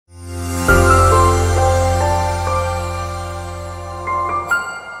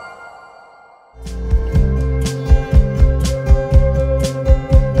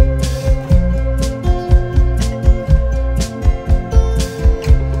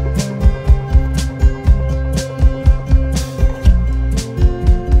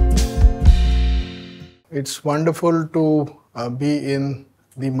It's wonderful to be in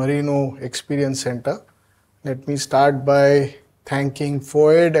the Merino Experience Center. Let me start by thanking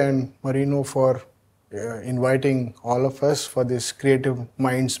FOED and Merino for inviting all of us for this Creative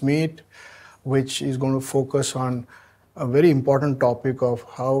Minds Meet, which is going to focus on a very important topic of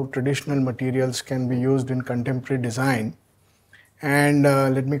how traditional materials can be used in contemporary design. And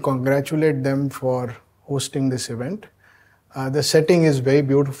let me congratulate them for hosting this event. The setting is very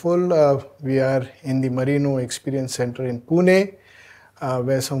beautiful. We are in the Merino Experience Center in Pune,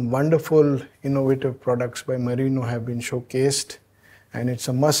 where some wonderful innovative products by Merino have been showcased. And it's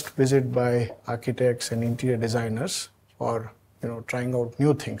a must visit by architects and interior designers for trying out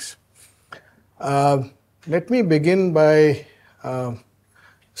new things. Let me begin by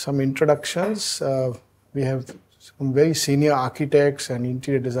some introductions. We have some very senior architects and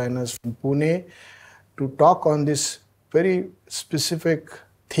interior designers from Pune to talk on this very specific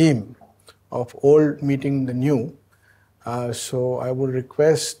theme of old meeting the new. So I will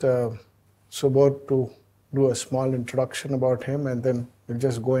request Subodh to do a small introduction about him, and then we'll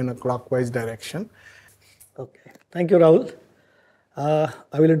just go in a clockwise direction. Okay, thank you, Rahul. I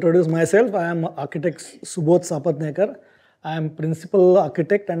will introduce myself. I am architect Subodh Sapantnekar. I am principal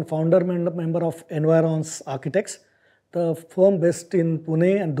architect and founder member of Environs Architects, the firm based in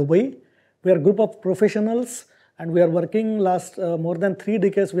Pune and Dubai. We are a group of professionals and we are working last more than 3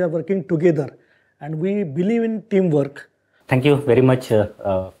 decades. We are working together and we believe in teamwork. Thank you very much,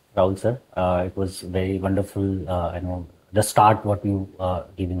 Rahul sir. It was very wonderful, the start what you are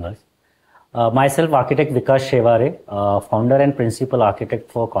giving us. Myself, architect Vikas Sheware, founder and principal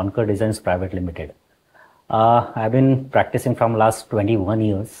architect for Conquer Designs Private Limited. I've been practicing from last 21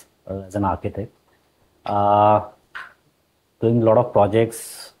 years as an architect, doing a lot of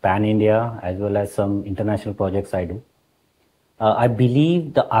projects pan-India as well as some international projects I do. I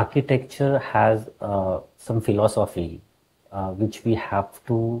believe the architecture has some philosophy which we have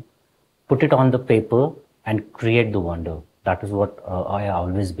to put it on the paper and create the wonder. That is what I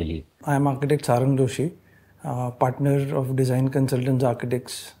always believe. I am architect Sarang Joshi, partner of Design Consultants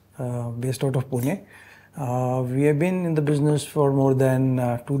Architects based out of Pune. We have been in the business for more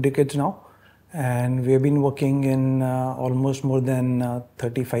than 2 decades now, and we have been working in almost more than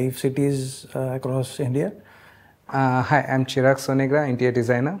 35 cities across India. Hi, I'm Chirag Sonigara, interior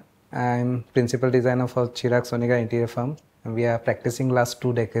designer. I'm principal designer for Chirag Sonigara interior firm. We are practicing last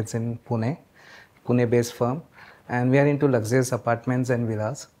 2 decades in Pune-based firm, and we are into luxurious apartments and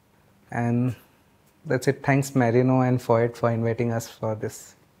villas. And that's it. Thanks Merino and FOED for inviting us for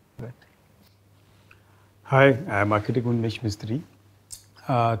this event. Hi, I'm architect Unmesh Mistry.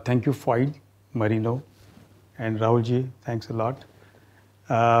 Thank you FOED, Merino, and Rahul ji. Thanks a lot.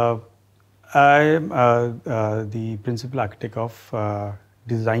 I am the principal architect of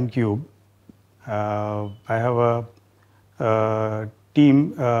Design Cube. I have a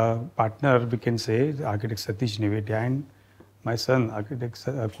team partner, we can say, architect Satish Nevetia, and my son, architect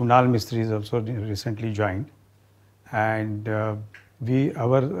Kunal Mistry, is also recently joined. And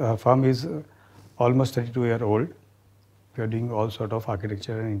our firm is almost 32-year-old. We are doing all sort of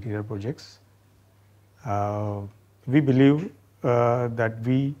architecture and interior projects. We believe that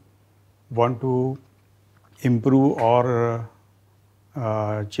we want to improve or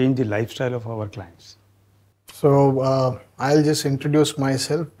change the lifestyle of our clients. So I'll just introduce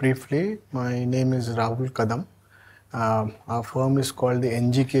myself briefly. My name is Rahul Kadam. Our firm is called the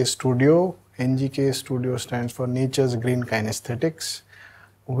NGK Studio. NGK Studio stands for Nature's Green Kinesthetics.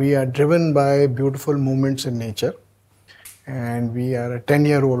 We are driven by beautiful movements in nature, and we are a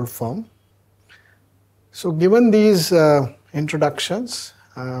 10-year-old firm. So given these introductions,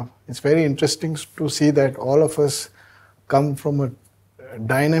 it's very interesting to see that all of us come from a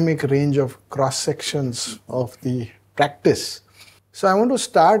dynamic range of cross sections of the practice. So I want to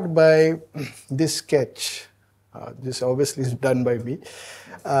start by this sketch. This obviously is done by me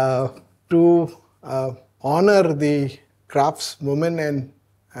to honor the craftswomen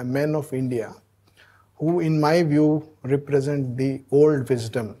and men of India, who in my view represent the old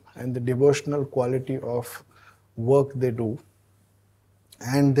wisdom and the devotional quality of work they do.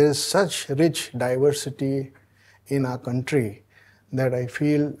 And there is such rich diversity in our country that I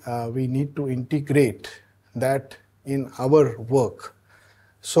feel we need to integrate that in our work.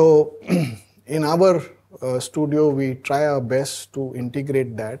 So in our studio, we try our best to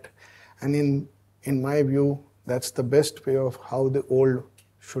integrate that. And in my view, that's the best way of how the old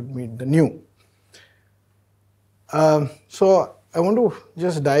should meet the new. So I want to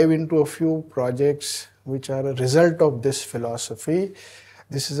just dive into a few projects which are a result of this philosophy.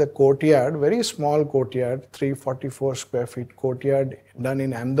 This is a courtyard, very small courtyard, 344 square feet courtyard done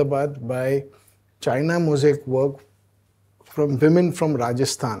in Ahmedabad by China mosaic work from women from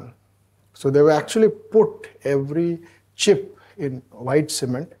Rajasthan. So they were actually put every chip in white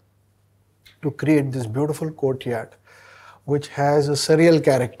cement to create this beautiful courtyard, which has a surreal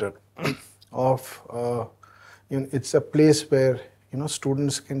character of, it's a place where,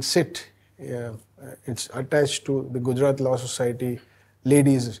 students can sit. It's attached to the Gujarat Law Society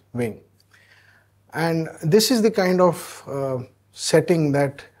ladies wing. And this is the kind of setting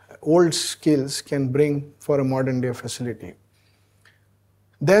that old skills can bring for a modern day facility.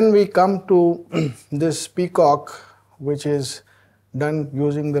 Then we come to this peacock, which is done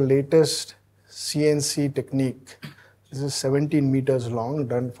using the latest CNC technique. This is 17 meters long,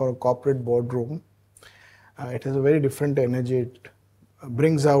 done for a corporate boardroom. It has a very different energy. It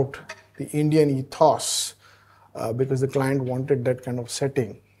brings out the Indian ethos because the client wanted that kind of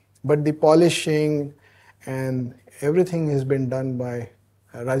setting. But the polishing and everything has been done by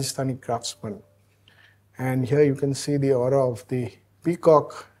Rajasthani craftsmen. And here you can see the aura of the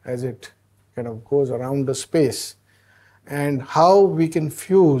peacock as it kind of goes around the space, and how we can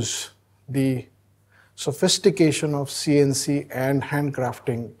fuse the sophistication of CNC and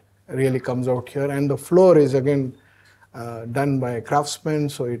handcrafting really comes out here. And the floor is again done by a craftsman,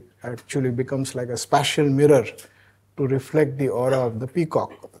 so it actually becomes like a spatial mirror to reflect the aura of the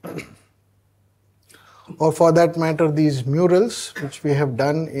peacock. Or for that matter, these murals, which we have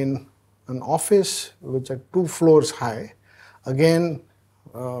done in an office, which are 2 floors high, again,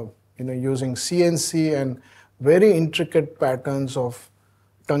 using CNC and very intricate patterns of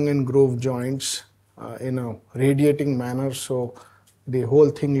tongue and groove joints in a radiating manner, so the whole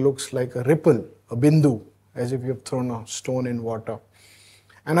thing looks like a ripple, a bindu, as if you have thrown a stone in water.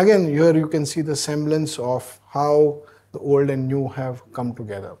 And again, here you can see the semblance of how the old and new have come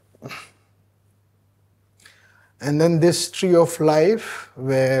together. And then this tree of life,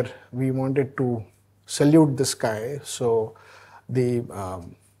 where we wanted to salute the sky. So there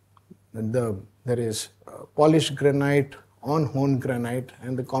is polished granite on honed granite,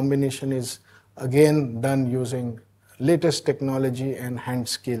 and the combination is again done using latest technology and hand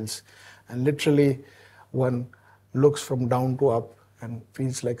skills. And literally one looks from down to up and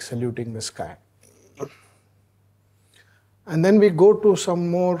feels like saluting the sky. And then we go to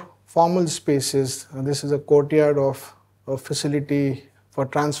some more formal spaces. This is a courtyard of a facility for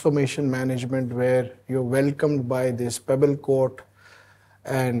transformation management, where you're welcomed by this pebble court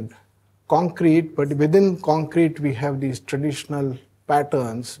and concrete, but within concrete we have these traditional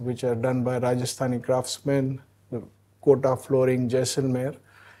patterns which are done by Rajasthani craftsmen, the Kota flooring, Jaisalmer,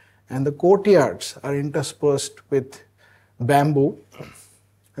 and the courtyards are interspersed with bamboo,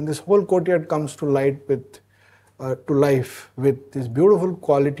 and this whole courtyard comes to life with this beautiful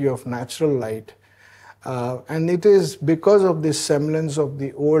quality of natural light. And it is because of this semblance of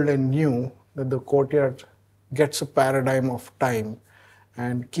the old and new that the courtyard gets a paradigm of time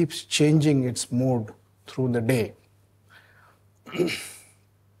and keeps changing its mood through the day.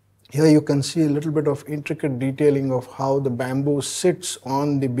 Here you can see a little bit of intricate detailing of how the bamboo sits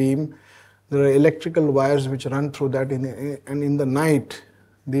on the beam. There are electrical wires which run through that, and in the night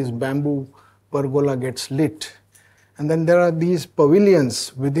this bamboo pergola gets lit. And then there are these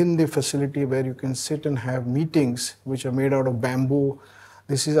pavilions within the facility where you can sit and have meetings which are made out of bamboo.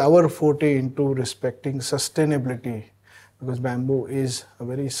 This is our forte into respecting sustainability, because bamboo is a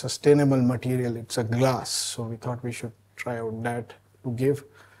very sustainable material. It's a glass, so we thought we should try out that to give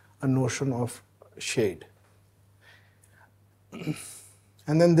a notion of shade.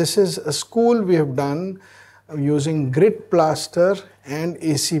 And then this is a school we have done using grit plaster and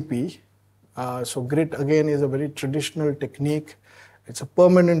ACP. So grit again is a very traditional technique. It's a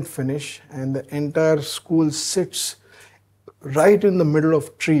permanent finish, and the entire school sits right in the middle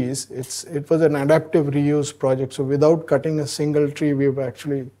of trees. It was an adaptive reuse project. So without cutting a single tree, we've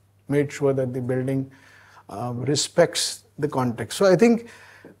actually made sure that the building respects the context. So I think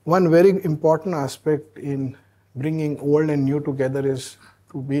one very important aspect in bringing old and new together is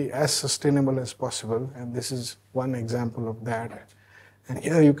to be as sustainable as possible, and this is one example of that. And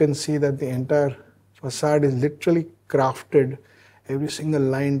here you can see that the entire facade is literally crafted. Every single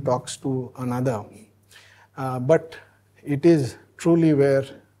line talks to another. But it is truly where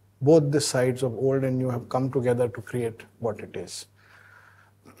both the sides of old and new have come together to create what it is.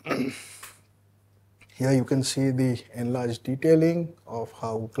 Here you can see the enlarged detailing of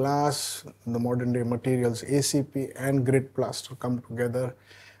how glass, the modern day materials, ACP and grit plaster come together,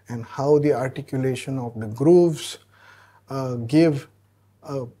 and how the articulation of the grooves give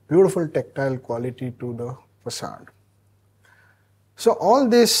a beautiful tactile quality to the facade. So all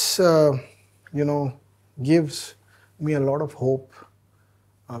this, gives me a lot of hope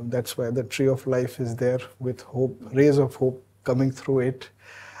That's why the tree of life is there with hope, rays of hope coming through it,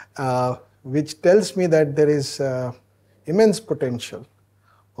 which tells me that there is immense potential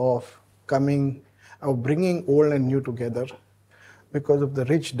of bringing old and new together because of the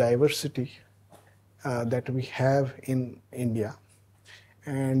rich diversity that we have in India.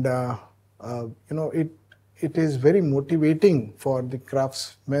 And it is very motivating for the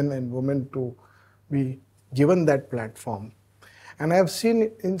craftsmen and women to be given that platform. And I have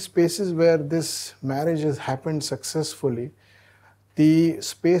seen in spaces where this marriage has happened successfully, the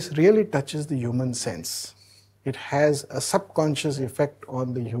space really touches the human sense. It has a subconscious effect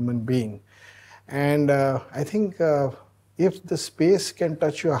on the human being. And I think if the space can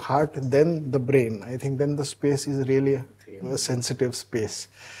touch your heart, then the brain, I think then the space is really a sensitive space.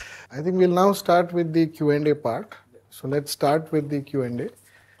 I think we'll now start with the Q&A part. So let's start with the Q&A.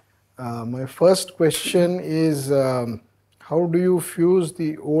 My first question is, how do you fuse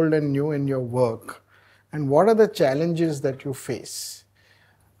the old and new in your work? And what are the challenges that you face?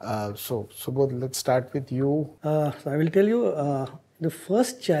 So Subodh, let's start with you. So I will tell you the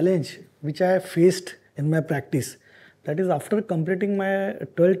first challenge which I faced in my practice, that is after completing my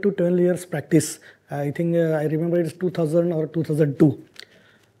 12 to 12 years practice. I think I remember it's 2000 or 2002.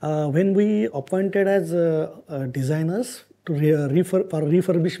 When we appointed as designers to for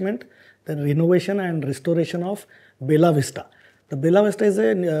refurbishment, then renovation and restoration of Bella Vista. The Bella Vista is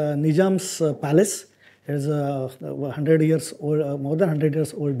a Nizam's palace. It is a 100 years old, more than 100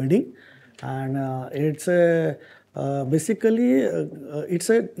 years old building, and it's a basically it's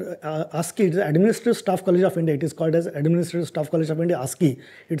a ASCI, it's the Administrative Staff College of India. It is called as Administrative Staff College of India, ASCI.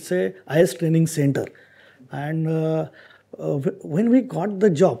 It's a IS training center, and when we got the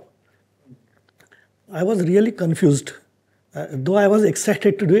job, I was really confused. Though I was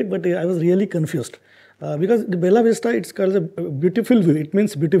excited to do it, but I was really confused because the Bella Vista, it's called a beautiful view. It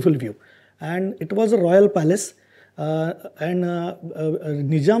means beautiful view, and it was a royal palace. And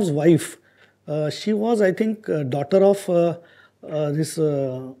Nizam's wife, she was, I think, daughter of this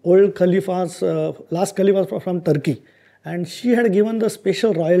old Khalifa's, last Khalifa from Turkey, and she had given the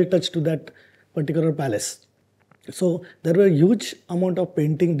special royal touch to that particular palace. So there were huge amount of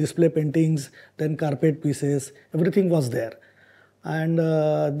painting, display paintings, then carpet pieces, everything was there. And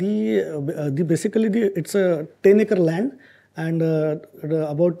basically it's a 10-acre land, and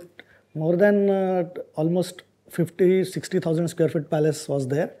about more than almost 60,000 square feet palace was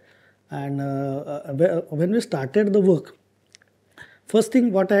there. And when we started the work, first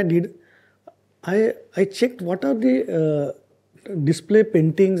thing what I did, I checked what are the display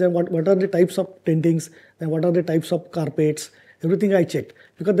paintings and what are the types of paintings and what are the types of carpets. Everything I checked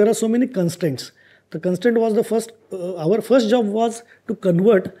because there are so many constraints. The constraint was the first, our first job was to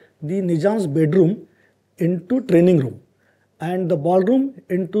convert the Nizam's bedroom into training room and the ballroom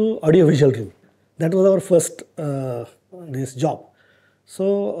into audiovisual room. That was our first this job.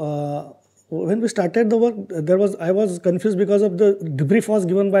 So when we started the work, I was confused because of the brief was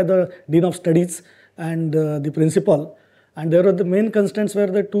given by the Dean of Studies and the principal. And there were the main constraints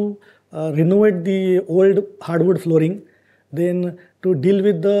were to renovate the old hardwood flooring, then to deal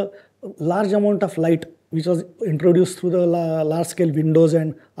with the large amount of light which was introduced through the large scale windows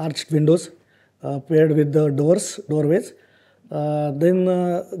and arched windows paired with the doorways. Then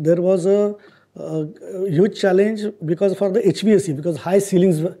there was a huge challenge because for the HVAC, because high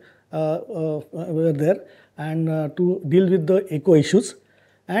ceilings were there, and to deal with the echo issues,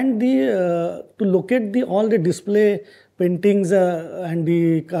 and to locate all the display paintings and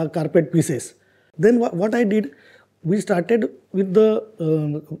the carpet pieces. Then what I did, we started with the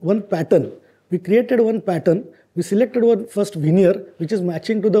one pattern. We created one pattern. We selected one first veneer which is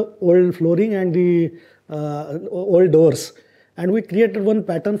matching to the old flooring and the old doors, and we created one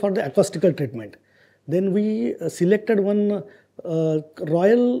pattern for the acoustical treatment. Then we selected one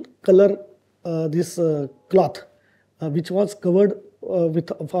royal color this cloth which was covered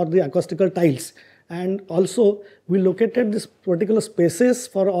for the acoustical tiles, and also we located this particular spaces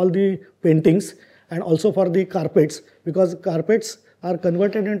for all the paintings and also for the carpets, because carpets are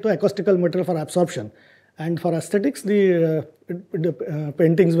converted into acoustical material for absorption, and for aesthetics the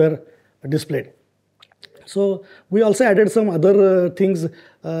paintings were displayed. So we also added some other things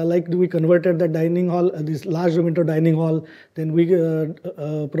like we converted the dining hall, this large room into dining hall. Then we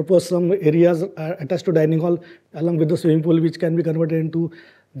proposed some areas attached to dining hall along with the swimming pool which can be converted into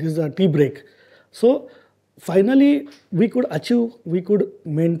this tea break. So finally we could achieve, we could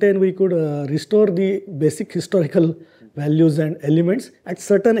maintain, we could restore the basic historical values and elements at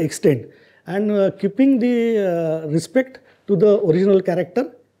certain extent, and keeping the respect to the original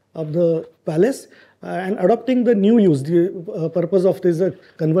character of the palace and adopting the new use. The purpose of this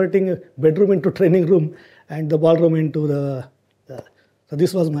converting a bedroom into training room and the ballroom into the. So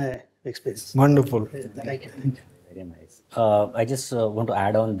this was my experience. Wonderful. Thank you. Very nice. I just want to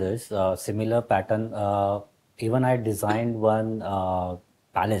add on this similar pattern. Even I designed one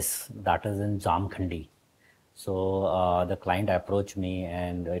palace that is in Jamkhandi. So the client approached me,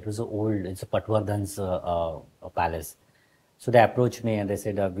 and it was it's a Patwardhan's palace. So they approached me and they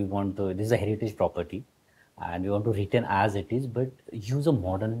said, we want to, this is a heritage property and we want to retain as it is, but use a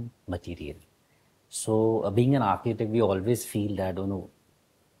modern material. So being an architect, we always feel that,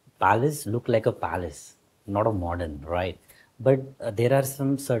 palace look like a palace, not a modern, right? But there are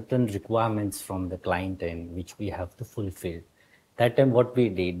some certain requirements from the client end which we have to fulfill. That time what we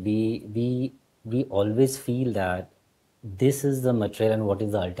did, we always feel that this is the material and what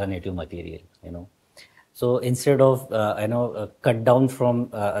is the alternative material, So instead of cut down from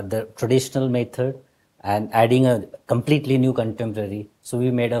the traditional method and adding a completely new contemporary, so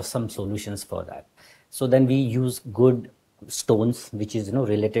we made up some solutions for that. So then we use good stones, which is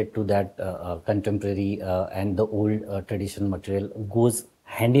related to that contemporary and the old traditional material goes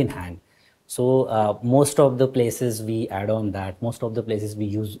hand in hand. So most of the places we add on that, most of the places we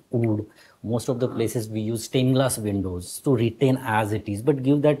use wood, most of the places we use stained glass windows to retain as it is, but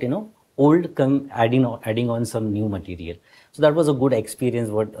give that old adding on some new material. So that was a good experience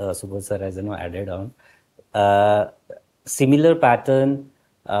what Subodh sir has added on. Similar pattern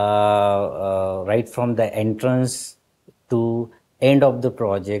right from the entrance to end of the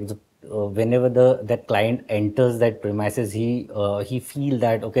project. Whenever that client enters that premises, he feel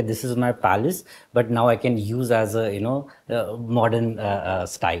that, okay, this is my palace, but now I can use as a modern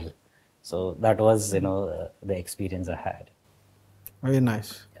style. So that was the experience I had. Very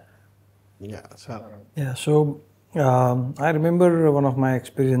nice. Yeah, sir. Yeah, so I remember one of my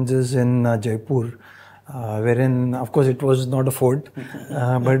experiences in Jaipur, wherein, of course, it was not a fort,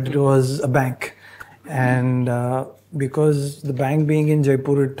 but it was a bank. And because the bank being in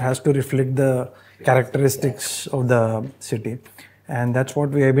Jaipur, it has to reflect the characteristics of the city. And that's what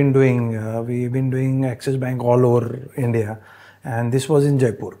we have been doing. We've been doing Axis Bank all over India. And this was in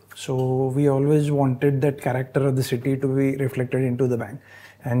Jaipur. So we always wanted that character of the city to be reflected into the bank.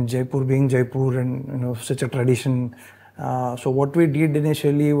 And Jaipur being Jaipur and such a tradition. So what we did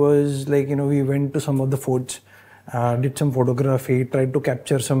initially was we went to some of the forts, did some photography, tried to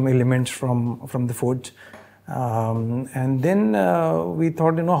capture some elements from the forts. And then we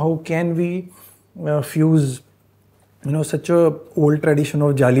thought, how can we fuse, such a old tradition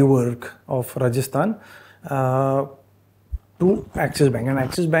of jali work of Rajasthan to Axis Bank. And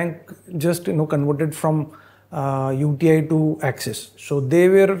Axis Bank just, converted from UTI to Axis. So they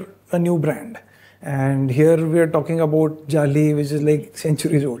were a new brand. And here we are talking about jali, which is like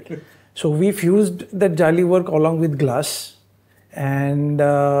centuries old. So we fused that jali work along with glass. And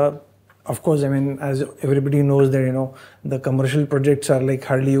of course, as everybody knows that, the commercial projects are like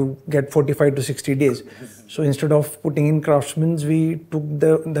hardly you get 45 to 60 days. So instead of putting in craftsmen, we took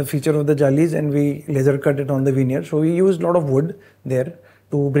the feature of the jalis and we laser cut it on the veneer. So we used a lot of wood there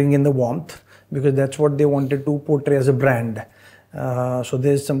to bring in the warmth, because that's what they wanted to portray as a brand. So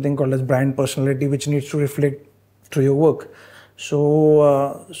there's something called as brand personality, which needs to reflect through your work.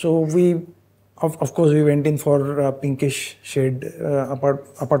 So we, of course, we went in for pinkish shade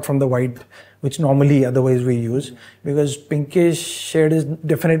apart from the white, which normally otherwise we use, because pinkish shade is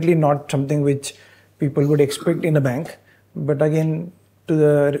definitely not something which people would expect in a bank. But again,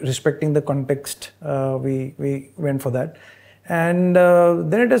 respecting the context, we went for that. And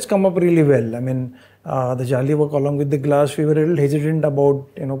then it has come up really well. The jali work along with the glass, we were a little hesitant about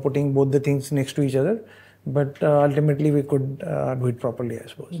putting both the things next to each other, but ultimately we could do it properly, I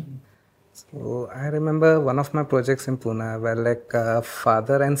suppose. So I remember one of my projects in Pune where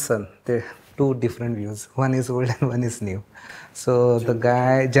father and son, they two different views. One is old and one is new. So the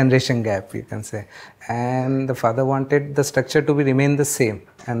guy, generation gap, you can say. And the father wanted the structure to remain the same.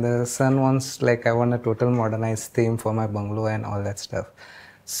 And the son wants I want a total modernized theme for my bungalow and all that stuff.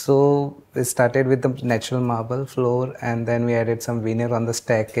 So we started with the natural marble floor, and then we added some veneer on the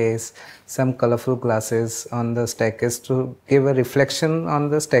staircase, some colorful glasses on the staircase to give a reflection on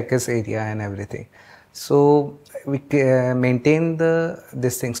the staircase area and everything. So we maintained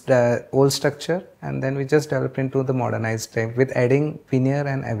the old structure, and then we just developed into the modernized type with adding veneer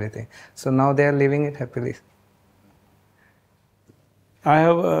and everything. So now they are living it happily. I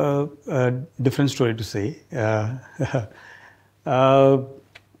have a different story to say.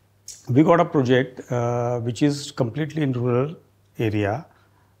 We got a project which is completely in rural area,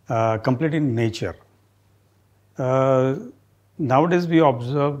 completely in nature. nowadays we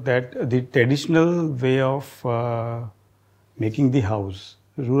observe that the traditional way of making the house,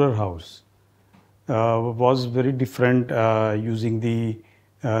 rural house, was very different, using the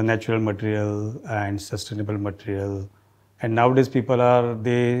natural material and sustainable material. And nowadays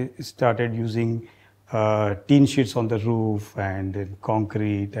they started using tin sheets on the roof and then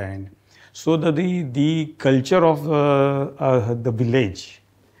concrete, and so the culture of the village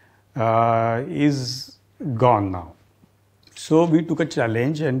is gone now. So we took a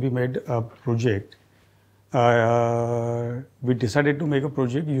challenge and we made a project. We decided to make a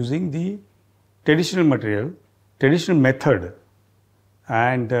project using the traditional material, traditional method.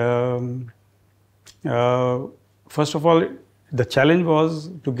 And first of all, the challenge was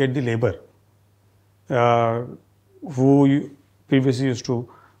to get the labor who previously used to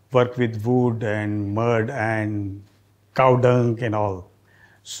work with wood and mud and cow dung and all.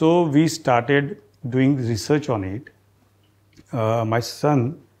 So we started doing research on it. My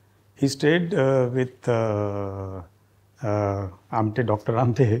son, he stayed with Dr.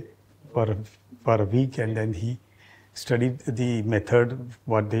 Amte for a week, and then he studied the method,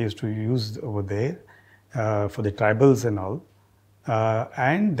 what they used to use over there for the tribals and all.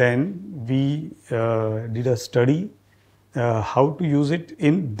 And then we did a study how to use it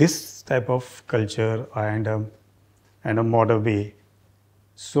in this type of culture and a modern way.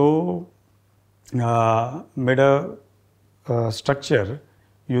 So made a structure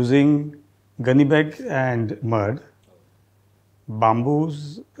using gunny bag and mud,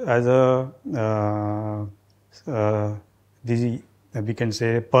 bamboos as we can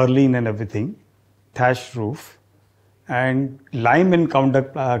say purlin and everything, thatched roof, and lime and cow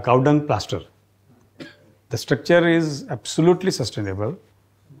dung plaster. The structure is absolutely sustainable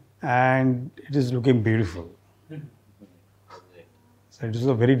and it is looking beautiful. So it is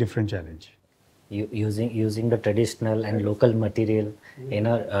a very different challenge. Using the traditional and local material in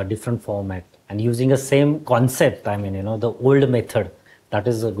a different format and using the same concept, I mean, the old method, that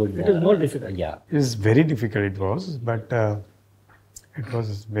is a good... It is more difficult. Yeah. It is very difficult, it was, but it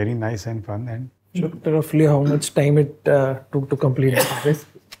was very nice and fun. And So roughly how much time it took to complete the project?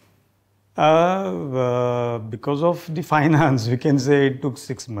 Because of the finance, we can say it took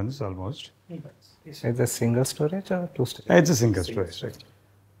 6 months almost. Is it a single storage or two storage? It's a single storage, right?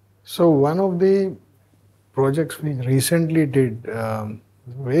 So one of the projects we recently did,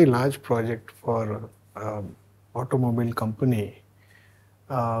 very large project for automobile company.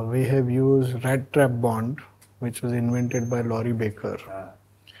 We have used rat trap bond, which was invented by Laurie Baker.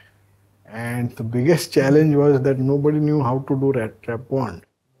 And the biggest challenge was that nobody knew how to do rat trap bond.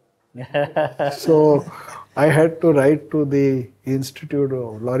 So I had to write to the Institute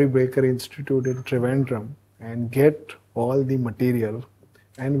of Laurie Baker Institute in Trivandrum and get all the material.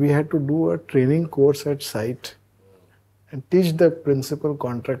 And we had to do a training course at site and teach the principal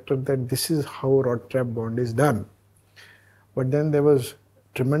contractor that this is how rod trap bond is done. But then there was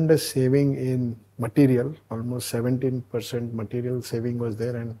tremendous saving in material, almost 17% material saving was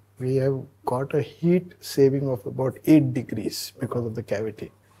there, and we have got a heat saving of about 8 degrees because of the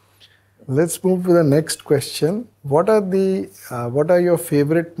cavity. Let's move to the next question. What are your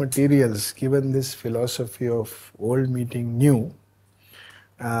favorite materials given this philosophy of old meeting new?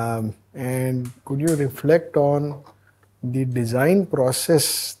 And could you reflect on the design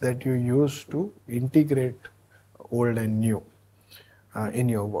process that you use to integrate old and new in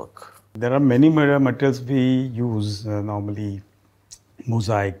your work? There are many materials we use normally: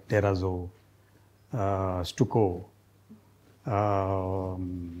 mosaic, terrazzo, stucco,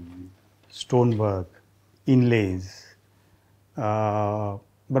 stonework, inlays. But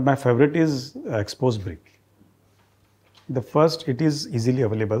my favorite is exposed brick. The first, it is easily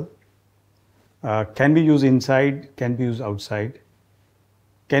available. Can be used inside, can be used outside.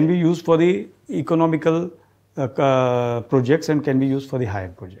 Can be used for the economical projects and can be used for the higher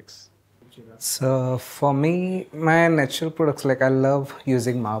projects. So for me, my natural products, like I love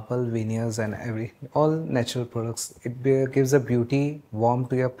using marble, veneers and all natural products. It gives a beauty, warmth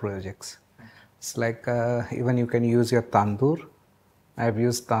to your projects. It's like even you can use your tandoor. I've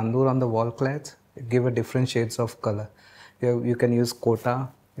used tandoor on the wall clads. It give a different shades of color. You can use kota,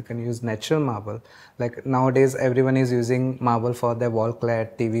 you can use natural marble. Like nowadays, everyone is using marble for their wall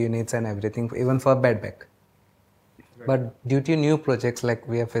clad, TV units and everything, even for bed back. But due to new projects, like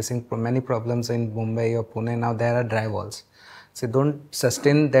we are facing many problems in Mumbai or Pune, now there are dry walls. So don't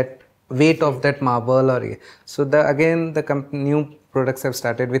sustain that weight of that marble so the new products have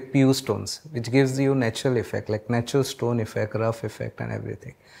started with PU stones, which gives you natural effect, like natural stone effect, rough effect and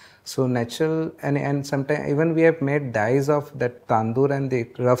everything. So natural and sometimes even we have made dies of that tandoor and the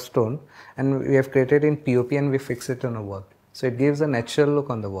rough stone and we have created in POP and we fix it on a wall. So it gives a natural look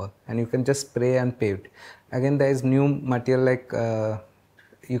on the wall, and you can just spray and paint. Again, there is new material like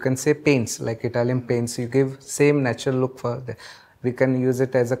you can say paints, like Italian paints. You give same natural look for the, we can use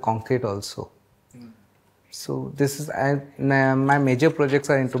it as a concrete also. So this is my major projects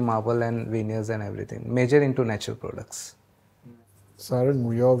are into marble and veneers and everything. Major into natural products.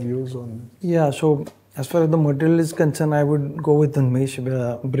 Sarang, your views on? Yeah, so as far as the material is concerned, I would go with Unmesh.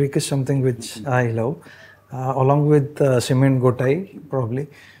 Brick is something which I love, along with cement gotai probably.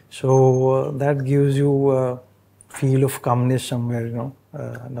 So that gives you a feel of calmness somewhere,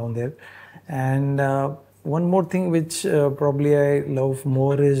 down there. And one more thing which probably I love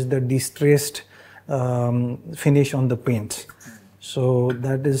more is the distressed finish on the paints. So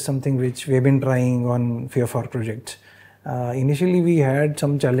that is something which we have been trying on few of our projects. Initially we had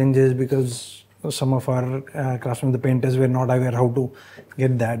some challenges because some of our craftsmen, the painters, were not aware how to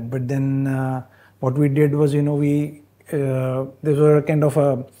get that. But then what we did was, we there was a kind of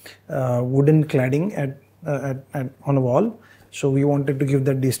a wooden cladding on a wall. So we wanted to give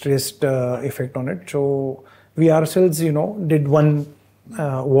that distressed effect on it. So we ourselves, did one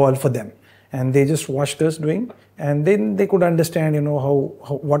wall for them, and they just watched us doing, and then they could understand, how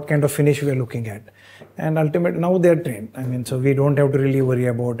what kind of finish we are looking at. And ultimately, now they are trained. I mean, so we don't have to really worry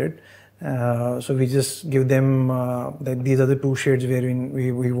about it. So we just give them that these are the two shades wherein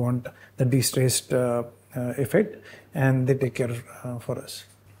we want the distressed effect, and they take care for us.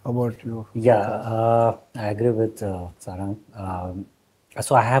 How about you? Yeah, I agree with Sarang.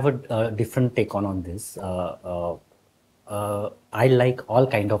 So I have a different take on this. I like all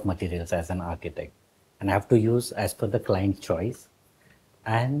kind of materials as an architect, and I have to use as per the client choice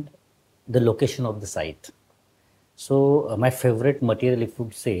and the location of the site. So my favorite material, if you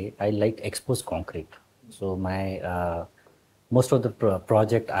would say, I like exposed concrete. So my most of the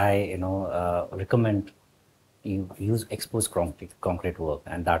project I recommend you use exposed concrete work,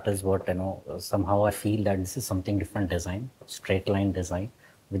 and that is what somehow I feel that this is something different design, straight line design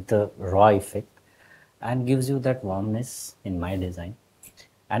with the raw effect, and gives you that warmness in my design.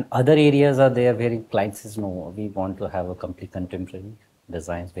 And other areas are there where client says, no, we want to have a complete contemporary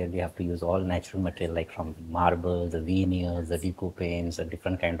designs where we have to use all natural material, like from marble, the veneers, the deco paints, a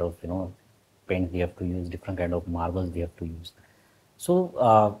different kind of paint we have to use, different kind of marbles we have to use.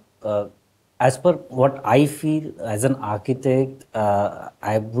 So as per what I feel as an architect,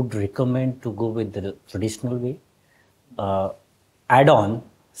 I would recommend to go with the traditional way, add on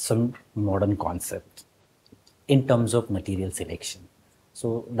some modern concept in terms of material selection.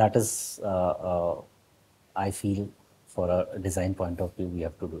 So that is, I feel, for a design point of view, we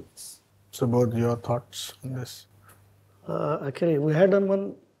have to do this. So, about your thoughts on this? Actually, we had done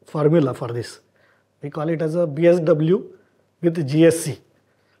one formula for this. We call it as a BSW with GSC.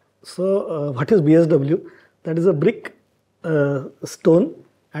 So, what is BSW? That is a brick, stone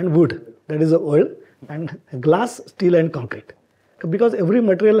and wood. That is a oil, and glass, steel and concrete. Because every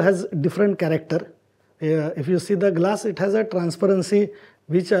material has different character. If you see the glass, it has a transparency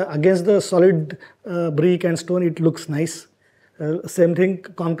which against the solid brick and stone, it looks nice. Same thing,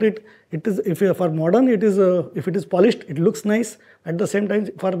 concrete. It is, if for modern, it is if it is polished, it looks nice. At the same time,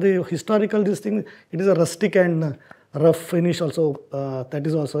 for the historical this thing, it is a rustic and rough finish also. That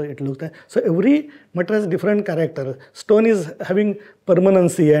is also it looks nice. So every material has different character. Stone is having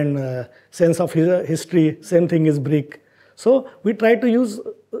permanency and sense of history. Same thing is brick. So we try to use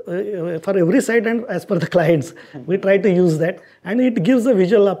for every site and as per the clients, we try to use that, and it gives a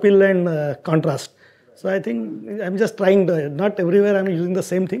visual appeal and contrast. So I think I'm just trying to, not everywhere I'm using the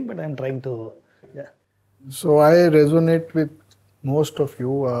same thing, but I'm trying to, yeah. So I resonate with most of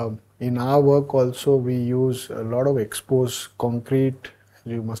you. In our work also, we use a lot of exposed concrete.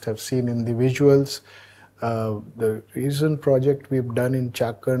 You must have seen in the visuals. The recent project we've done in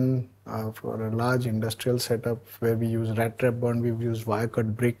Chakan, for a large industrial setup where we use rat trap bond, we've used wire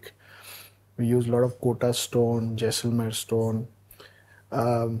cut brick, we use a lot of Kota stone, Jaisalmer stone.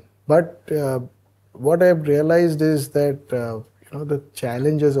 But what I've realized is that the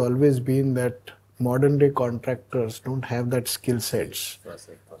challenge has always been that modern day contractors don't have that skill sets.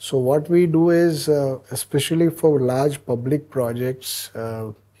 So what we do is, especially for large public projects,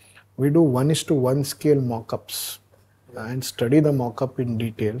 we do 1:1 scale mock-ups and study the mock-up in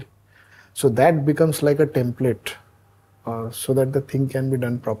detail. So that becomes like a template so that the thing can be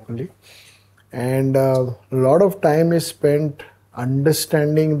done properly. And a lot of time is spent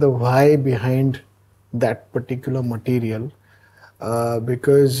understanding the why behind that particular material,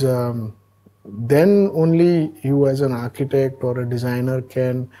 because then only you as an architect or a designer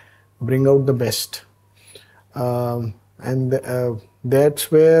can bring out the best. And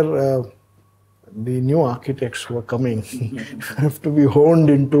that's where the new architects who are coming have to be honed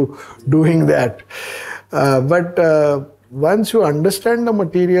into doing that. But once you understand the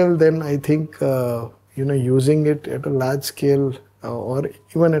material, then I think using it at a large scale or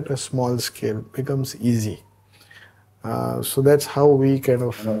even at a small scale becomes easy. So that's how we kind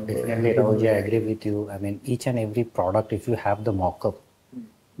of. Definitely, Rahul, I agree with you. I mean, each and every product, if you have the mock-up,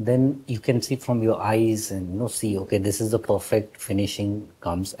 then you can see from your eyes and see, okay, this is the perfect finishing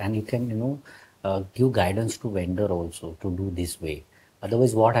comes, and you can give guidance to vendor also to do this way.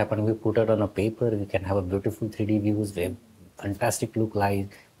 Otherwise, what happens? We put it on a paper, we can have a beautiful 3D views, fantastic look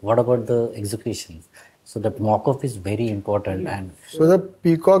like. What about the execution? So that mock-up is very important. And so the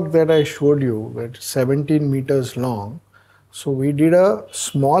peacock that I showed you, it's 17 meters long. So we did a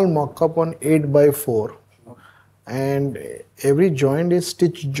small mock-up on 8 by 4, and every joint is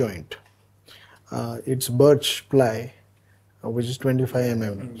stitch joint. It's birch ply, which is 25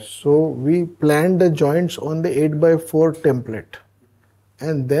 mm. So we planned the joints on the 8 by 4 template,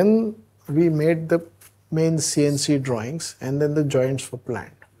 and then we made the main CNC drawings, and then the joints were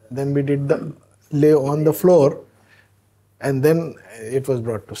planned. Then we did the lay on the floor, and then it was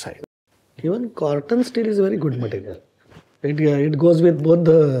brought to site. Even cotton steel is a very good material. It goes with both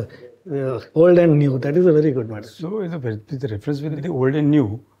the old and new. That is a very good material. So, with the reference with the old and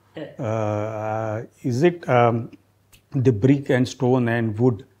new, is it the brick and stone and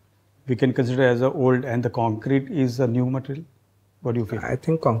wood we can consider as a old, and the concrete is a new material? What do you feel? I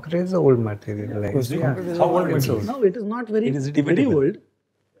think concrete is the old material. How old material? No, it is not very, It is very debatable. old.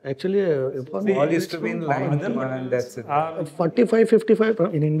 Actually, All used to be in line, and that's it. 45, 55.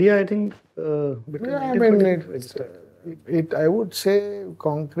 In India, I think between Yeah, I 1945, mean, I would say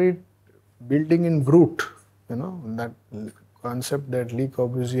concrete building in brute, that concept that Le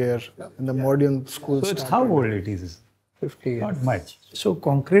Corbusier in the modern school. So, it's how old it is? 50 years. Not much. So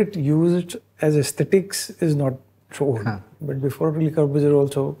concrete used as aesthetics is not so old. But before Le Corbusier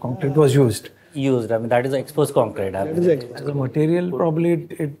also concrete was used. used, I mean, that is the exposed concrete. I mean, As a material, probably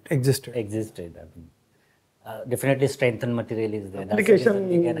it existed. existed. I mean, definitely strengthened material is there. That's the Application,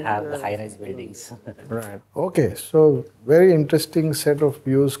 reason we can have the high-rise buildings. Right. Okay. So very interesting set of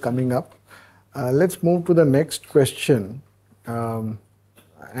views coming up. Let's move to the next question.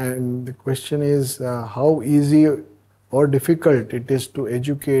 And the question is how easy or difficult it is to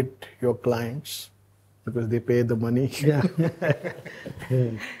educate your clients, because they pay the money,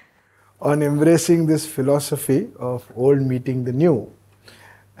 on embracing this philosophy of old meeting the new.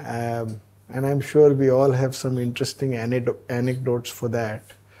 And I'm sure we all have some interesting anecdotes for that.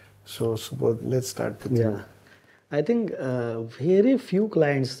 So Subodh, let's start with you. I think very few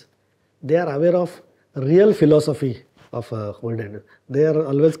clients, they are aware of real philosophy of old end. They are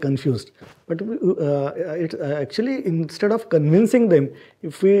always confused. But actually, instead of convincing them,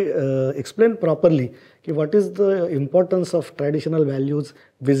 if we explain properly what is the importance of traditional values,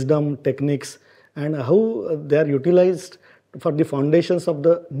 wisdom, techniques, and how they are utilized for the foundations of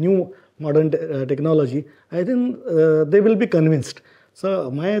the new modern technology, I think they will be convinced.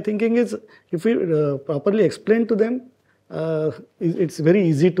 So my thinking is, if we properly explain to them, it's very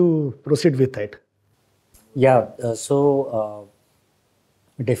easy to proceed with it. Yeah,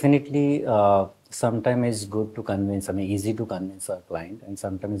 definitely sometimes it's good to convince, I mean easy to convince our client, and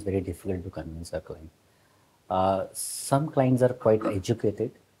sometimes it's very difficult to convince our client. Some clients are quite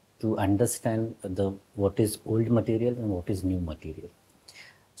educated to understand what is old material and what is new material.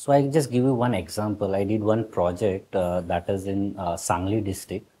 So I just give you one example. I did one project that is in Sangli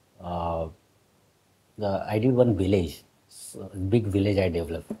district. I did one village, big village I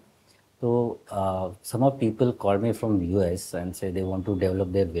developed. So some of people called me from US and say they want to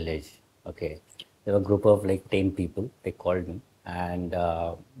develop their village. Okay, there were a group of like 10 people. They called me, and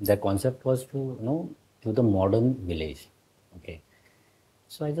their concept was to do the modern village. Okay,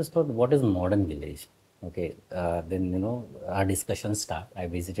 so I just thought, what is modern village? Okay, then our discussion start. I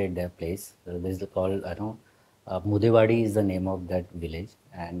visited their place. This is called Mudewadi is the name of that village,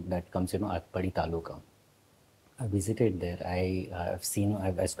 and that comes Atpadi Taluka. I visited there. I've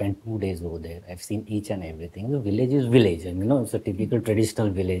spent 2 days over there. I've seen each and everything. The village is village, and it's a typical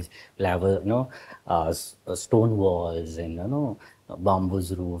traditional village. We'll have stone walls and bamboo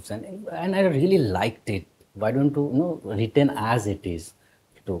roofs, and I really liked it. Why don't you retain as it is?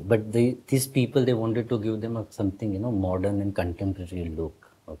 But these people, they wanted to give them something modern and contemporary look.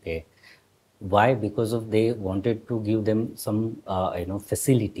 Okay, why? Because they wanted to give them some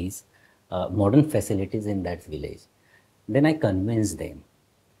facilities. Modern facilities in that village. Then I convinced them,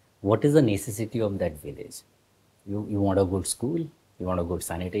 what is the necessity of that village? You want a good school, you want a good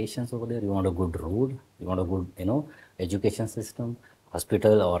sanitation over there, you want a good road, you want a good education system,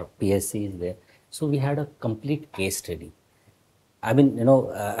 hospital or PSC is there. So we had a complete case study. I mean,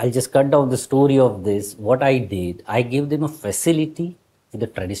 I'll just cut down the story of this. What I did, I gave them a facility in the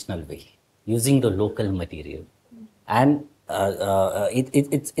traditional way, using the local material. And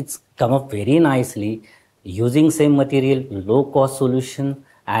it's come up very nicely, using same material, low cost solution,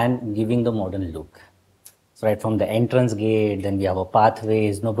 and giving the modern look. So right from the entrance gate, then we have a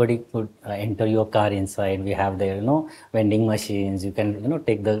pathways. Nobody could enter your car inside. We have there, vending machines. You can,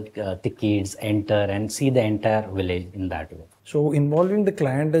 take the tickets, enter, and see the entire village in that way. So involving the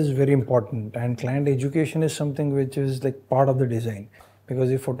client is very important, and client education is something which is like part of the design.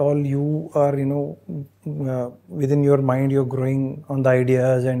 Because if at all you are, within your mind, you're growing on the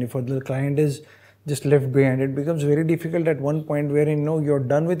ideas, and if the client is just left behind, it becomes very difficult at one point where you're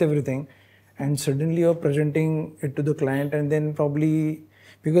done with everything, and suddenly you're presenting it to the client, and then probably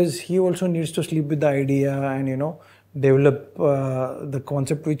because he also needs to sleep with the idea and develop the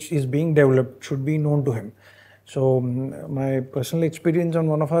concept which is being developed should be known to him. So my personal experience on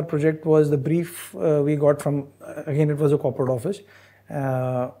one of our project was the brief we got from, again it was a corporate office,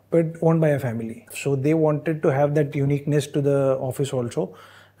 but owned by a family. So they wanted to have that uniqueness to the office also.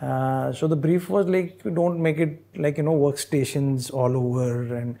 So the brief was like, don't make it like workstations all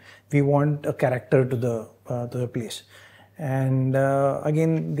over, and we want a character to the place. And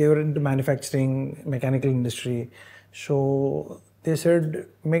again, they were into manufacturing, mechanical industry. So they said,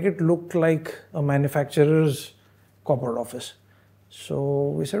 make it look like a manufacturer's corporate office. So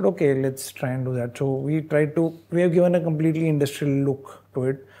we said, okay, let's try and do that. So we have given a completely industrial look to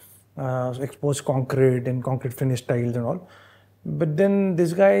it, exposed concrete and concrete finish tiles and all. But then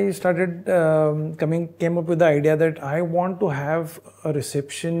this guy started came up with the idea that I want to have a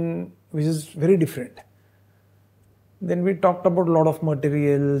reception which is very different. Then we talked about a lot of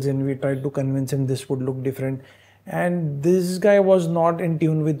materials and we tried to convince him this would look different. And this guy was not in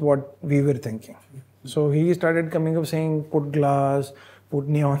tune with what we were thinking. So he started coming up saying, put glass, put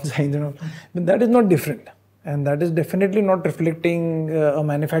neon signs and all. But that is not different. And that is definitely not reflecting a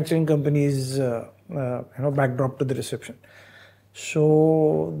manufacturing company's backdrop to the reception.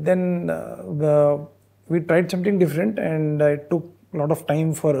 So then we tried something different, and it took a lot of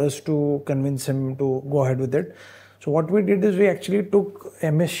time for us to convince him to go ahead with it. So what we did is we actually took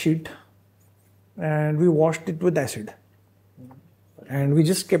MS sheet and we washed it with acid, and we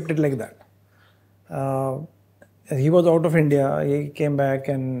just kept it like that. He was out of India. He came back,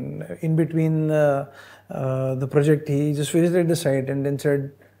 and in between the project, he just visited the site and then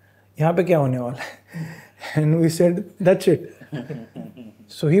said, "Yahan pe kya hone wala hai?" And we said, "That's it."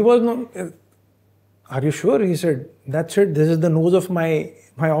 So he was not. Are you sure? He said, "That's it. This is the nose of my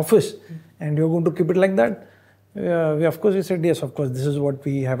office, and you're going to keep it like that." Of course, we said, yes, of course, this is what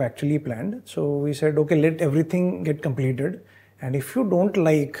we have actually planned. So we said, okay, let everything get completed. And if you don't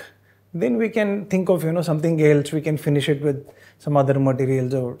like, then we can think of, something else. We can finish it with some other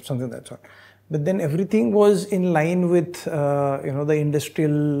materials or something like that sort. But then everything was in line with, the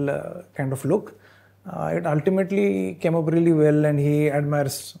industrial kind of look. It ultimately came up really well, and he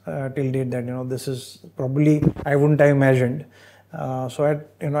admires till date that, this is probably, I wouldn't have imagined. So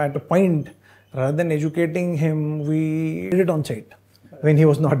at a point, rather than educating him, we did it on site when he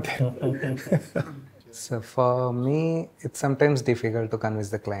was not there. So for me, it's sometimes difficult to convince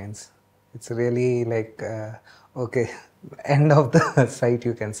the clients. It's really like, okay, end of the site,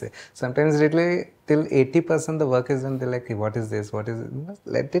 you can say. Sometimes literally till 80% the work is done, they're like, what is this? What is it?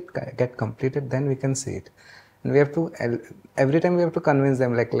 Let it get completed, then we can see it. And we have to, every time we have to convince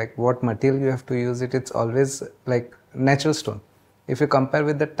them, like what material you have to use it. It's always like natural stone. If you compare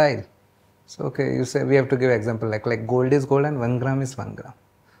with the tile, so okay, you say we have to give example like gold is gold and 1 gram is 1 gram.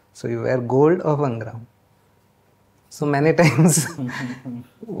 So you wear gold or 1 gram. So many times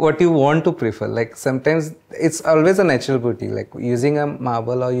what you want to prefer, like sometimes it's always a natural beauty, like using a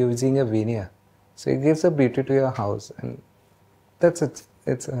marble or using a veneer. So it gives a beauty to your house, and that's it.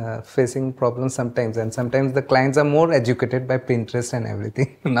 It's facing problems sometimes, and sometimes the clients are more educated by Pinterest and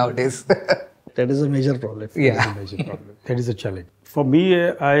everything nowadays. That is a major problem. Yeah, that is a major problem. That is a challenge. For me,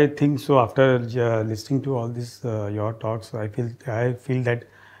 I think so. After listening to all this your talks, I feel that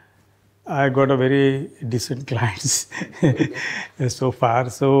I got a very decent clients so far.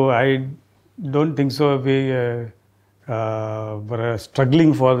 So I don't think so. We were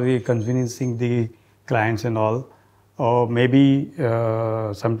struggling for the convincing the clients and all, or maybe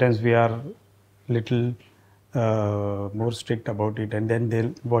sometimes we are little more strict about it, and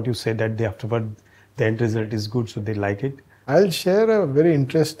then what you said that afterward the end result is good, so they like it. I'll share a very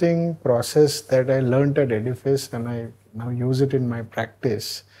interesting process that I learned at Edifice, and I now use it in my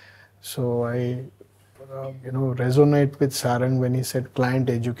practice. So resonate with Sarang when he said client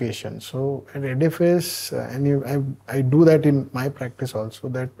education. So at Edifice, I do that in my practice also,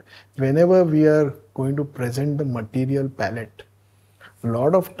 that whenever we are going to present the material palette, a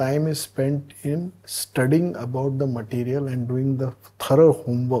lot of time is spent in studying about the material and doing the thorough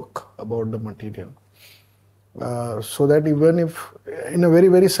homework about the material. So that even if in a very,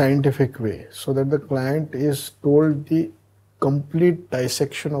 very scientific way, so that the client is told the complete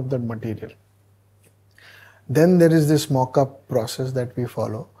dissection of that material. Then there is this mock-up process that we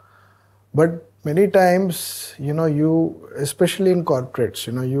follow. But many times, you, especially in corporates,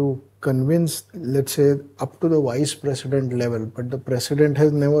 you convince, let's say, up to the vice president level, but the president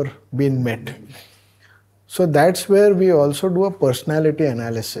has never been met. So that's where we also do a personality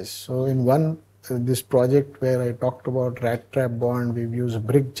analysis. So in this project where I talked about rat trap bond, we've used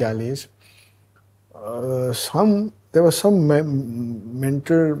brick jalis. There was some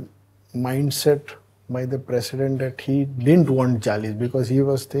mental mindset by the president that he didn't want jalis because he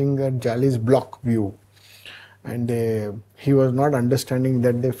was thinking that jalis block view, and he was not understanding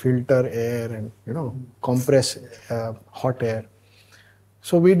that they filter air and compress hot air.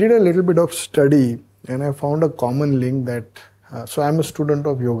 So we did a little bit of study, and I found a common link that so I'm a student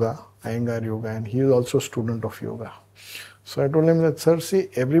of yoga, Iyengar yoga, and he is also a student of yoga. So I told him that, sir, see,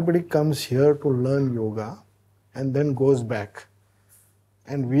 everybody comes here to learn yoga and then goes back.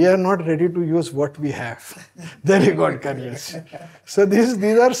 And we are not ready to use what we have. Then he got convinced. So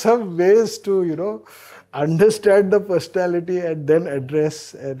these are some ways to, understand the personality and then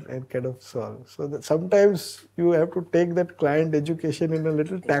address and kind of solve. So that sometimes you have to take that client education in a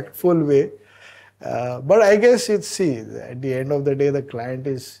little tactful way. But I guess at the end of the day, the client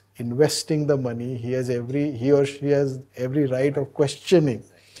is investing the money. He or she has every right of questioning.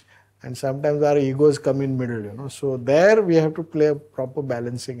 And sometimes our egos come in middle, So there we have to play a proper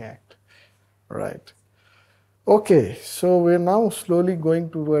balancing act. Right. Okay, so we're now slowly going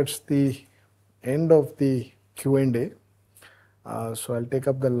towards the end of the Q&A. So I'll take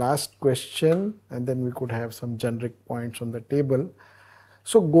up the last question and then we could have some generic points on the table.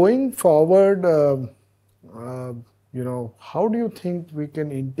 So going forward, how do you think we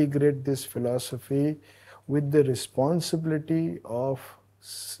can integrate this philosophy with the responsibility of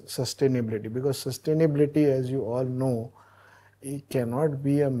sustainability? Because sustainability, as you all know, it cannot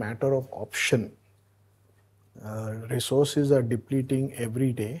be a matter of option. Resources are depleting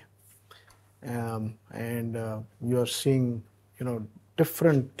every day, and you are seeing,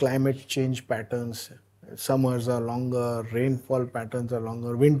 different climate change patterns. Summers are longer, rainfall patterns are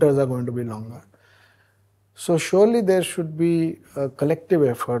longer, winters are going to be longer. So surely there should be a collective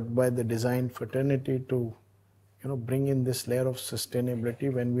effort by the design fraternity to bring in this layer of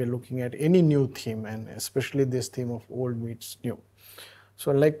sustainability when we are looking at any new theme, and especially this theme of old meets new.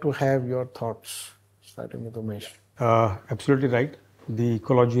 So I'd like to have your thoughts, starting with Umesh. Absolutely right. The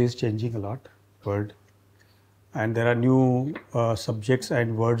ecology is changing a lot, world. And there are new subjects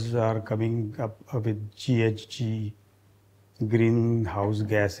and words are coming up with GHG, greenhouse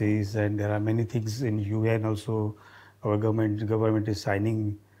gases, and there are many things in UN also. Our government is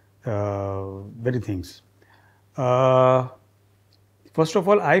signing many things. First of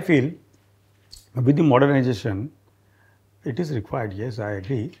all, I feel with the modernization, it is required, yes, I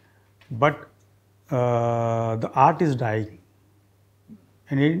agree, but the art is dying.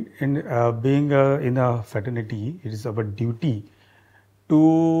 And being in a fraternity, it is our duty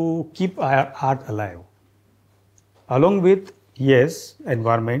to keep our art alive. Along with, yes,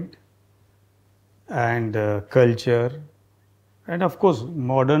 environment and culture, and of course,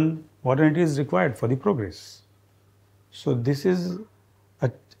 modernity is required for the progress. So this is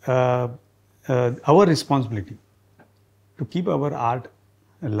our responsibility to keep our art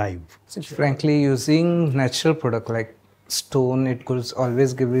alive. Frankly, using natural product like stone, it could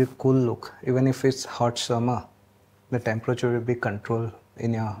always give you a cool look. Even if it's hot summer, the temperature will be controlled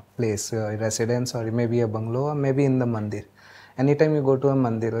in your place, your residence, or maybe a bungalow, or maybe in the mandir. Anytime you go to a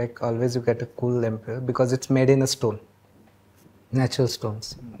mandir, like always you get a cool temperature because it's made in a stone. Natural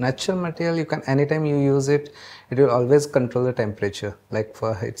stones. Natural material, you can, anytime you use it, it will always control the temperature, like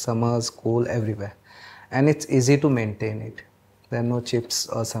for it's summers, cool, everywhere. And it's easy to maintain it. There are no chips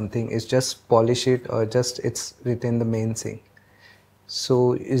or something, it's just polish it or just it's retain the main thing.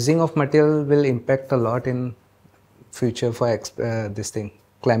 So using of material will impact a lot in future for this thing,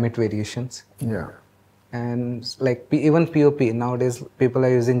 climate variations. Yeah. And like even POP, nowadays people are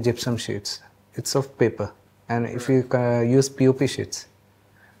using gypsum sheets. It's of paper. And if you use POP sheets,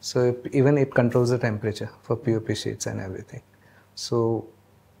 so even it controls the temperature for POP sheets and everything. So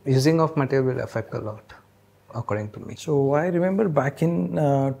using of material will affect a lot. according to me. So I remember back in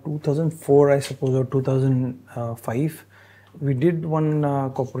 2004, I suppose, or 2005, we did one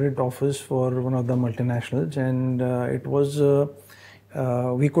corporate office for one of the multinationals, and it was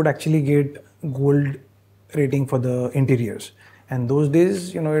we could actually get gold rating for the interiors. And those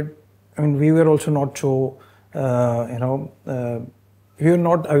days, we were also not so, we were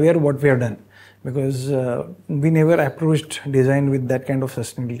not aware what we have done, because we never approached design with that kind of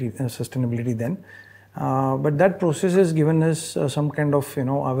sustainability then. But that process has given us some kind of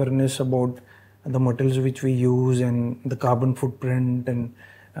awareness about the materials which we use and the carbon footprint, and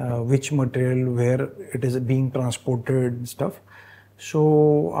which material where it is being transported and stuff.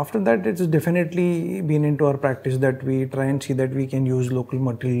 So after that, it's definitely been into our practice that we try and see that we can use local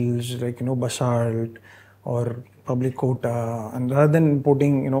materials like basalt or public quota, and rather than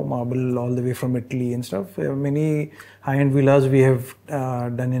importing marble all the way from Italy and stuff. Many high-end villas we have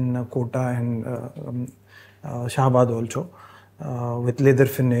done in Kota and Shahabad also, with leather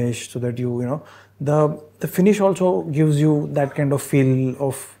finish, so that the finish also gives you that kind of feel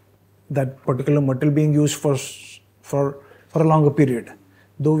of that particular material being used for a longer period.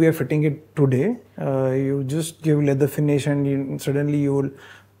 Though we are fitting it today, you just give leather finish and suddenly you will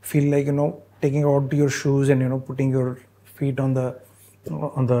feel like taking out your shoes and putting your feet on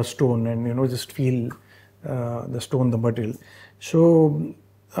the stone and just feel the stone, the material. So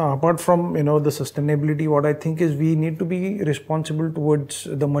apart from the sustainability, what I think is we need to be responsible towards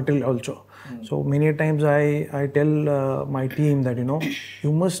the material also. So many times I tell my team that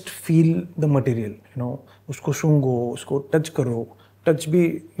you must feel the material. Usko shungo, usko touch karo. Touch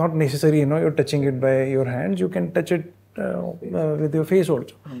be not necessary. You're touching it by your hands. You can touch it with your face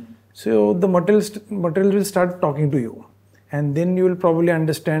also. So the material will start talking to you, and then you will probably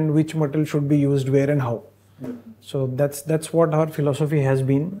understand which material should be used where and how. So that's what our philosophy has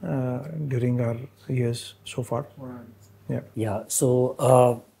been during our years so far. Yeah.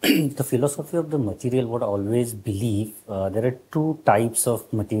 So the philosophy of the material, what I always believe, there are two types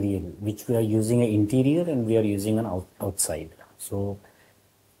of material which we are using an interior and we are using an outside. So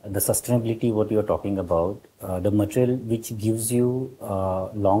the sustainability, what you are talking about, the material which gives you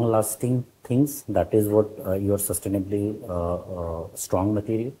long-lasting things, that is what your sustainably strong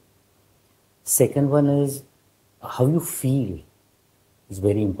material. Second one is how you feel is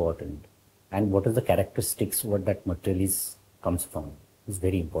very important, and what are the characteristics what that material comes from is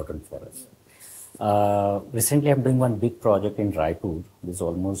very important for us. Recently, I'm doing one big project in Raipur. It's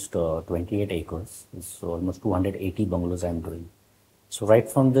almost 28 acres. It's almost 280 bungalows I'm doing. So right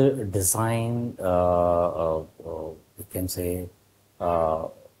from the design, you can say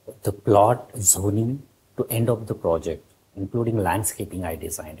the plot zoning to end of the project, including landscaping, I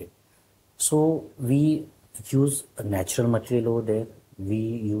designed it. So we use a natural material over there. We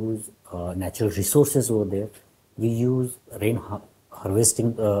use natural resources over there. We use rain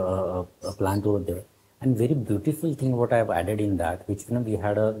harvesting plant over there. And very beautiful thing what I have added in that, which we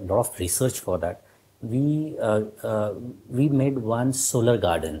had a lot of research for that. We made one solar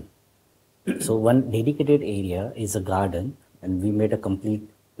garden. So one dedicated area is a garden, and we made a complete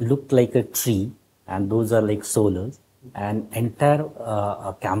look like a tree, and those are like solars. And entire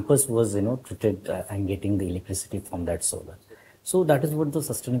campus was treated and getting the electricity from that solar. So that is what the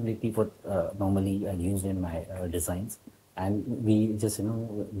sustainability what normally I use in my designs, and we just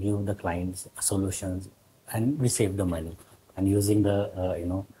give the clients solutions, and we save the money, and using the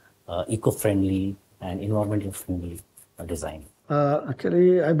eco-friendly and environmental friendly design.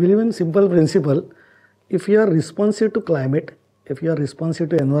 Actually, I believe in simple principle. If you are responsive to climate, if you are responsive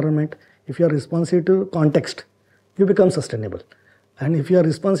to environment, if you are responsive to context, you become sustainable. And if you are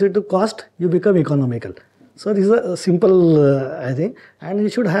responsive to cost, you become economical. So this is a simple, I think, and you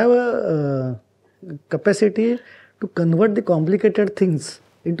should have a capacity to convert the complicated things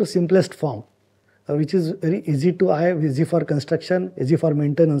into simplest form, which is very easy to easy for construction, easy for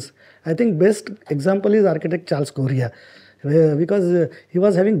maintenance. I think best example is architect Charles Correa, because he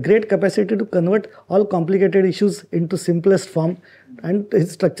was having great capacity to convert all complicated issues into simplest form, and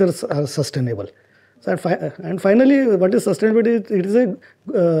his structures are sustainable. So and finally, what is sustainability? It is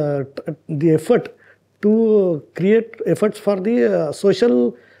the effort to create efforts for the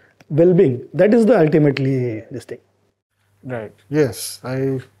social well-being. That is the ultimately this thing. Right. Yes,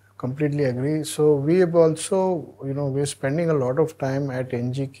 I completely agree. So we have also, we're spending a lot of time at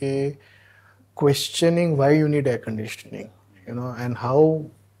NGK questioning why you need air conditioning, and how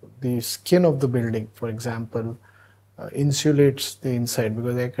the skin of the building, for example, insulates the inside,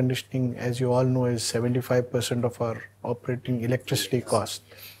 because air conditioning, as you all know, is 75% of our operating electricity cost.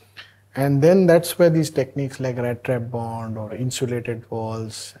 And then that's where these techniques like rat trap bond or insulated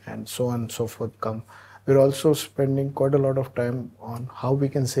walls and so on and so forth come. we're also spending quite a lot of time on how we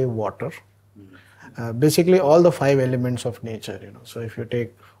can save water. Basically all the 5 elements of nature, So if you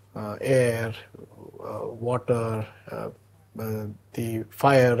take air, water, the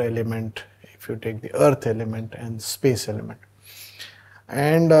fire element, if you take the earth element and space element.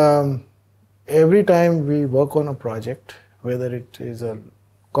 And every time we work on a project, whether it is a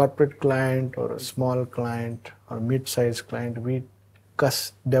corporate client or a small client or mid-sized client, we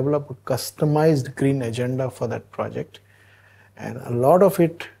develop a customized green agenda for that project. And a lot of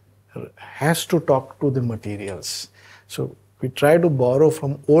it has to talk to the materials. So we try to borrow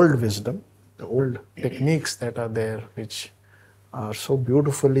from old wisdom, the old techniques that are there, which are so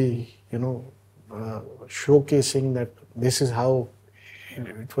beautifully, showcasing that this is how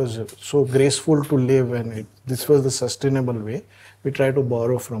it was so graceful to live, and this was the sustainable way. We try to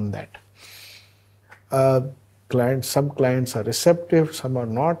borrow from that. Some clients are receptive, some are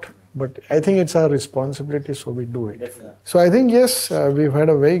not, but I think it's our responsibility, so we do it. Definitely. So I think, yes, we've had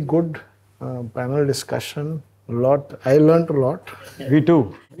a very good panel discussion. I learned a lot. We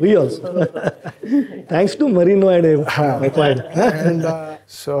too. We also. Thanks to Merino and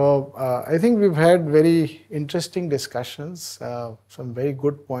So I think we've had very interesting discussions. Some very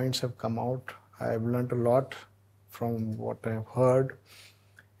good points have come out. I've learned a lot from what I've heard.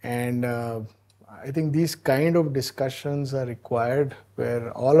 And I think these kind of discussions are required,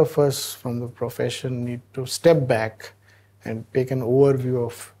 where all of us from the profession need to step back and take an overview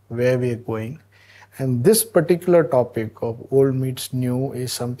of where we're going. And this particular topic of old meets new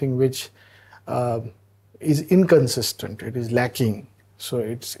is something which is inconsistent. It is lacking. So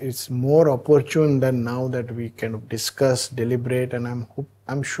it's more opportune than now that we kind of discuss, deliberate, and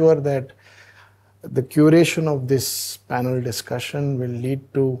I'm sure that the curation of this panel discussion will lead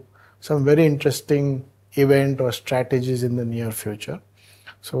to some very interesting event or strategies in the near future.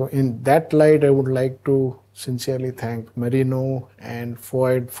 So in that light, I would like to sincerely thank Merino and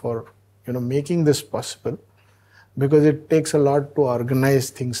Fuad for making this possible, because it takes a lot to organize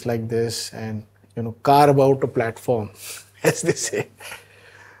things like this and carve out a platform, as they say.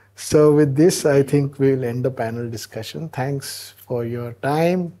 So with this, I think we'll end the panel discussion. Thanks for your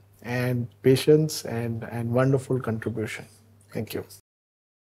time and patience and wonderful contribution. Thank you.